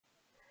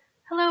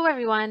Hello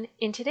everyone!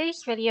 In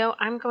today's video,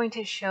 I'm going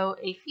to show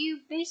a few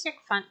basic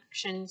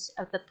functions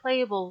of the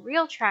Playable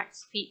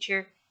RealTracks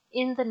feature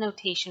in the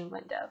notation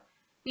window.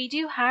 We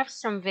do have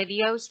some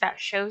videos that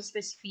shows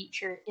this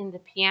feature in the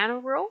piano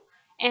roll,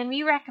 and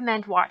we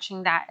recommend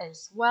watching that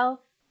as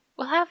well.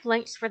 We'll have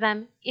links for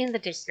them in the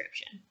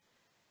description.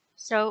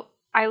 So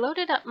I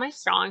loaded up my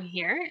song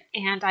here,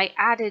 and I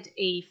added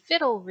a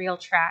fiddle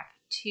RealTrack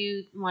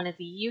to one of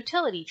the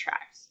utility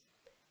tracks.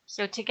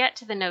 So to get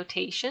to the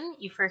notation,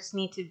 you first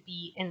need to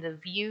be in the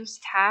Views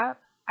tab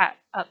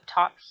up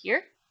top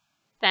here,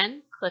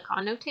 then click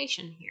on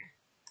Notation here.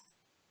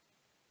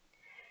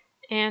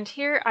 And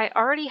here I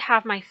already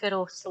have my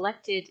fiddle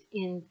selected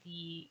in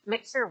the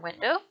mixer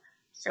window,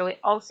 so it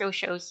also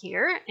shows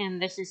here,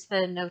 and this is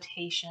the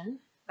notation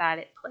that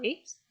it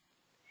plays.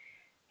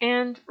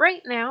 And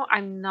right now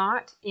I'm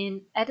not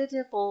in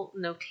editable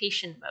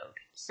notation mode,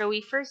 so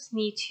we first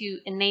need to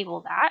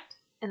enable that,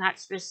 and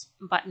that's this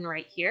button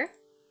right here.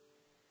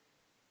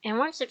 And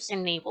once it's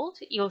enabled,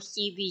 you'll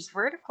see these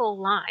vertical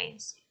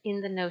lines in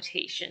the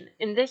notation,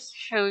 and this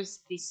shows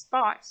the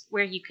spots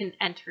where you can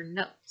enter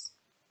notes.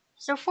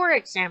 So for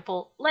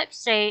example, let's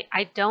say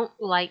I don't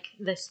like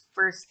this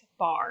first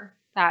bar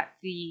that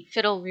the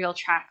fiddle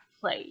RealTrack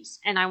plays,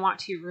 and I want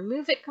to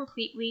remove it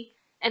completely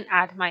and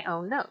add my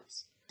own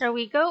notes. So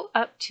we go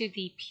up to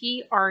the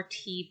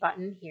PRT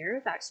button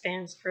here, that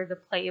stands for the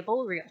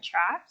Playable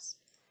RealTracks.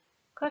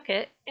 Click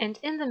it, and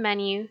in the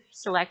menu,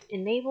 select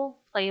Enable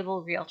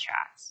Playable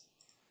RealTracks.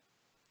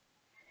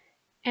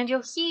 And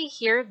you'll see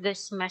here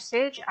this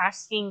message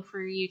asking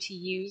for you to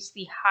use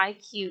the High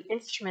Q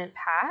instrument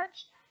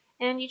patch,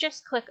 and you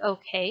just click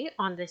OK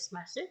on this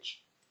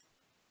message.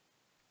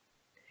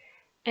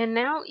 And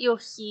now you'll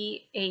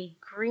see a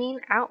green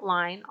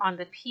outline on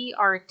the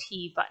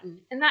PRT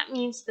button, and that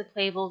means the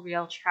Playable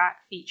RealTrack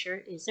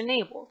feature is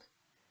enabled.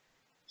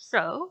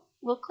 So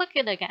we'll click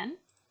it again,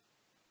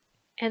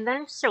 and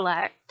then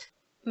select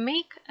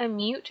Make a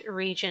Mute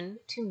Region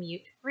to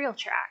mute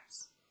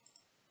RealTracks.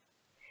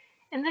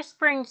 And this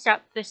brings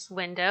up this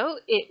window.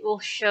 It will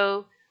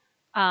show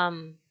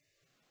the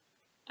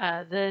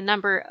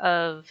number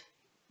of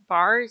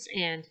bars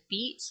and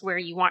beats where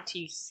you want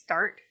to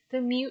start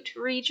the mute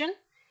region,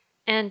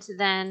 and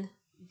then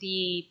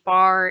the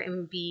bar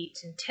and beat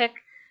and tick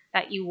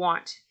that you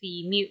want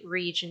the mute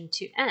region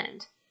to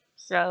end.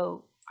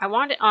 So I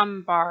want it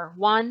on bar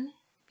 1,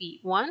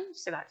 beat 1,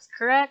 so that's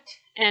correct,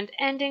 and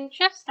ending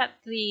just at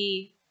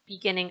the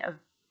beginning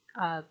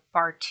of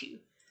bar 2.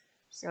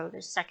 So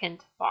the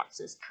second box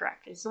is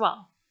correct as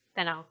well.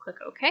 Then I'll click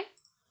OK.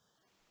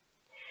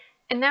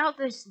 And now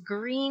this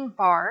green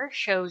bar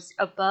shows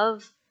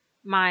above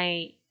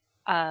my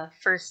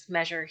first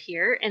measure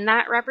here, and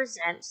that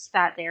represents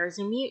that there is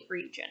a mute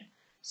region.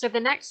 So the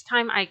next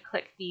time I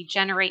click the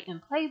Generate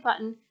and Play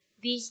button,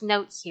 these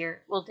notes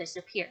here will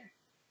disappear.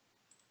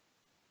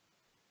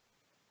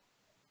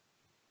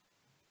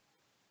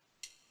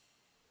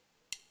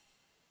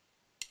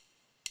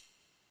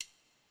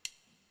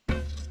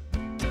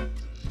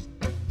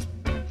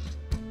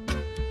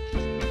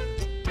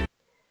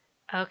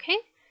 Okay,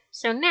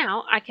 so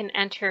now I can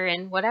enter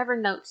in whatever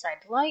notes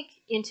I'd like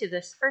into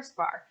this first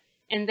bar,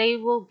 and they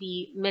will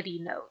be Midi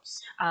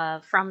notes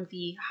from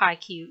the High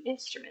Q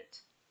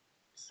instrument.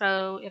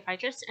 So if I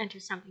just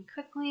enter something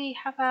quickly,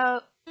 how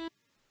about,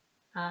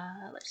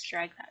 let's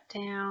drag that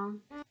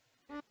down.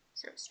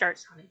 So it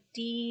starts on a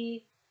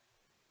D.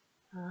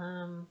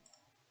 How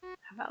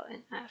about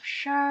an F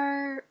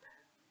sharp?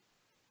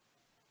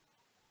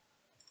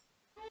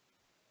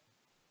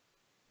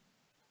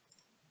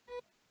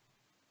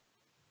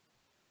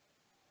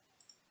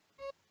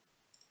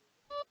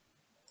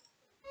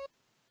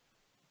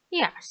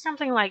 Yeah,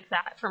 something like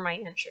that for my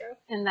intro.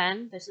 And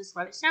then this is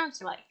what it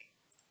sounds like.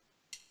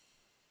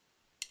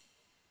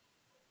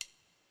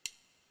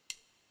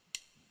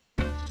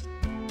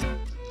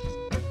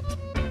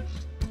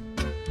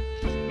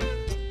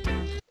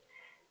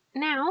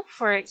 Now,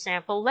 for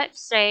example, let's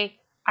say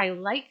I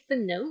like the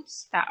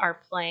notes that are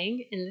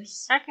playing in the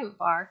second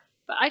bar,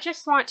 but I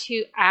just want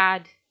to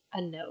add a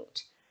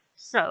note.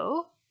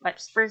 So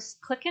let's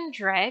first click and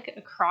drag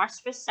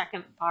across the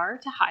second bar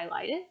to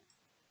highlight it.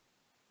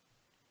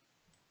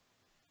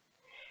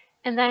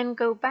 And then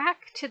go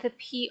back to the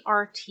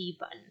PRT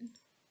button.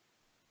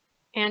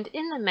 And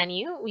in the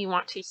menu, we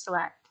want to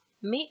select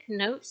Make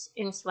Notes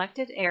in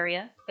Selected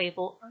Area,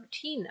 Playable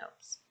RT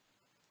Notes.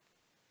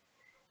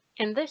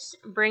 And this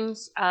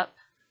brings up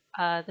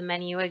the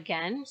menu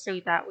again,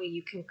 so that way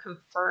you can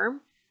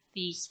confirm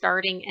the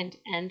starting and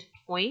end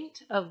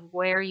point of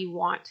where you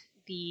want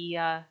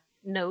the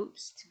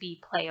notes to be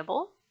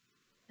playable.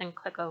 Then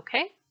click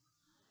OK.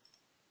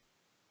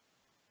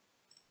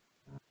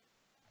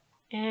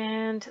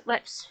 And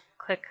let's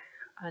click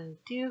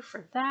undo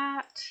for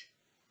that,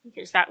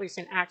 because that was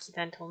an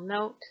accidental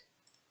note.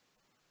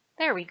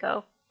 There we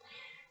go.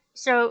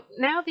 So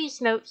now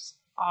these notes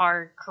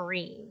are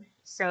green,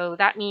 so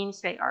that means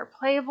they are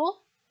playable.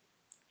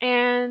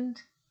 And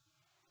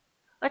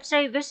Let's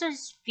say this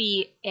is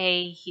the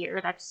A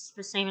here. That's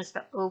the same as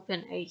the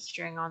open A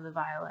string on the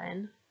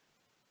violin.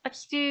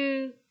 Let's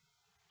do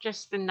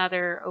just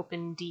another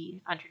open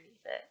D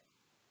underneath it.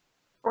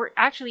 Or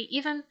actually,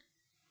 even,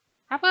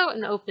 how about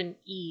an open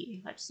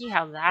E? Let's see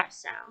how that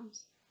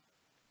sounds.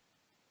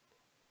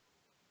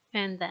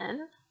 And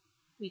then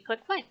we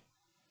click play.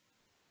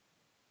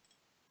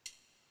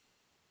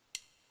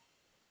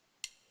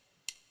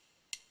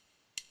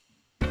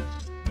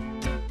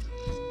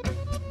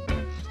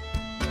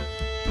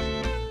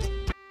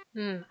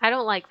 I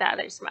don't like that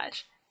as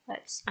much.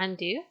 Let's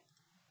undo.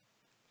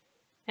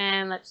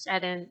 And let's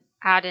add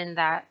in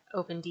that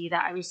open D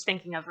that I was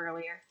thinking of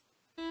earlier.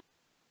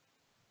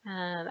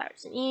 That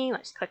was an E.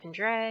 Let's click and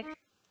drag.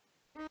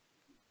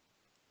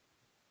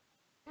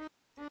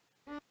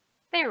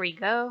 There we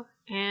go.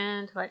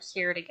 And let's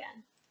hear it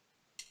again.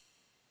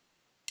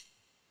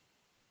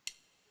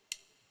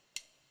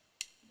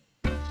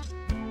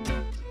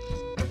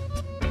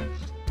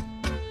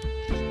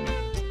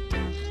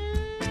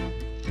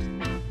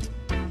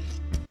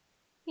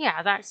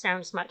 Yeah, that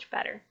sounds much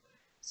better.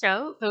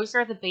 So those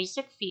are the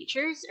basic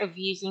features of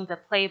using the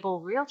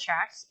Playable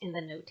RealTracks in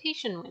the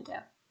notation window.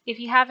 If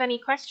you have any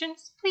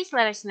questions, please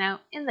let us know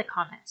in the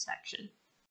comments section.